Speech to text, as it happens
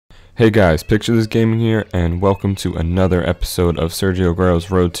Hey guys, PictureThisGaming here, and welcome to another episode of Sergio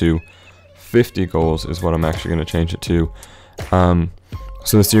Agüero's road to 50 goals is what I'm actually going to change it to.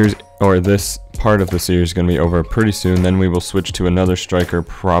 So the series, or this part of the series, is going to be over pretty soon. Then we will switch to another striker,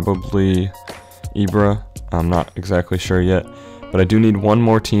 probably Ibra. I'm not exactly sure yet, but I do need one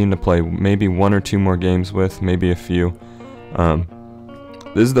more team to play, maybe one or two more games with, maybe a few.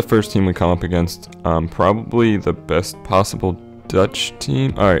 This is the first team we come up against, probably the best possible Dutch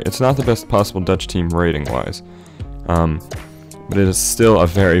team. Alright, it's not the best possible Dutch team rating wise, but it is still a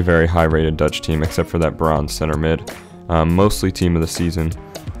very, very high rated Dutch team, except for that bronze center mid. Mostly team of the season.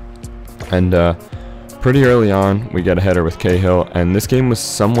 And pretty early on we get a header with Cahill, and this game was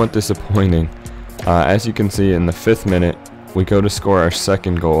somewhat disappointing. As you can see, in the 5th minute we go to score our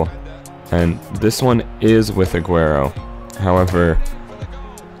second goal, and this one is with Agüero. However,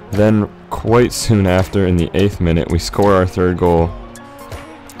 then quite soon after, in the 8th minute, we score our third goal,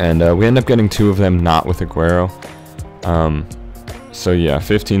 and we end up getting two of them not with Agüero. So yeah,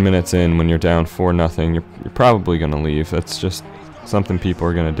 15 minutes in, when you're down 4-0, you're probably going to leave. That's just something people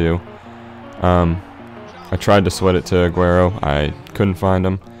are going to do. I tried to sweat it to Agüero. I couldn't find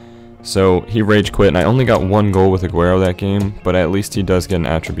him. So he rage quit, and I only got one goal with Agüero that game, but at least he does get an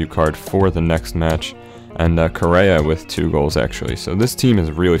attribute card for the next match. And Correa with 2 goals actually. So this team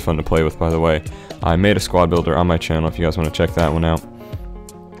is really fun to play with, by the way. I made a squad builder on my channel if you guys want to check that one out.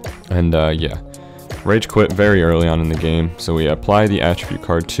 And yeah, rage quit very early on in the game. So we apply the attribute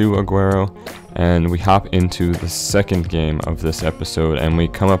card to Agüero, and we hop into the second game of this episode, and we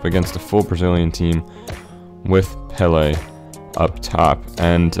come up against a full Brazilian team with Pelé up top.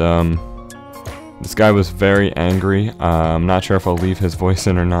 And this guy was very angry. I'm not sure if I'll leave his voice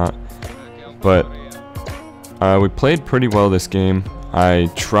in or not, but we played pretty well this game. I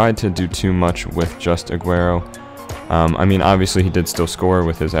tried to do too much with just Agüero. I mean, obviously he did still score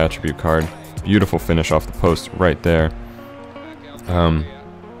with his attribute card. Beautiful finish off the post right there.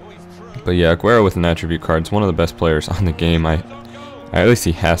 But yeah, Agüero with an attribute card is one of the best players on the game. At least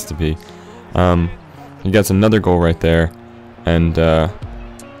he has to be. He gets another goal right there, and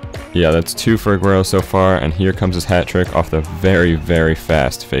yeah, that's 2 for Agüero so far. And here comes his hat trick off the very, very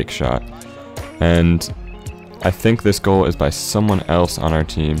fast fake shot. And I think this goal is by someone else on our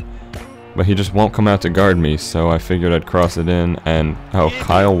team, but he just won't come out to guard me, so I figured I'd cross it in, and oh,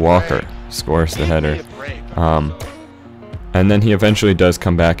 Kyle Walker scores the header. And then he eventually does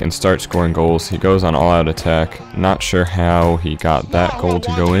come back and start scoring goals. He goes on all-out attack. Not sure how he got that goal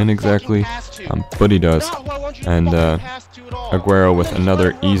to go in exactly, but he does. And Agüero with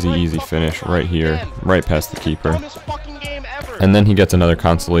another easy finish right here, right past the keeper. And then he gets another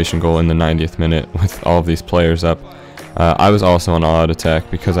consolation goal in the 90th minute with all of these players up. I was also on all-out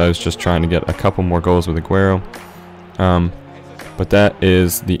attack because I was just trying to get a couple more goals with Agüero. But that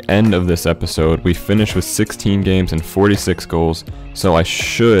is the end of this episode. We finished with 16 games and 46 goals, so I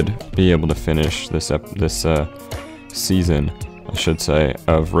should be able to finish this season, I should say,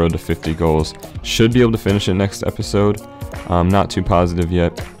 of Road to 50 goals. Should be able to finish it next episode. Not too positive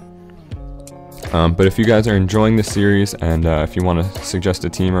yet. But if you guys are enjoying this series, and if you want to suggest a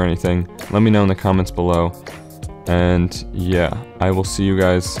team or anything, let me know in the comments below. And yeah, I will see you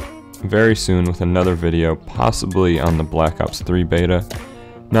guys very soon with another video, possibly on the Black Ops 3 beta.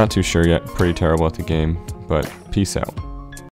 Not too sure yet, pretty terrible at the game, but peace out.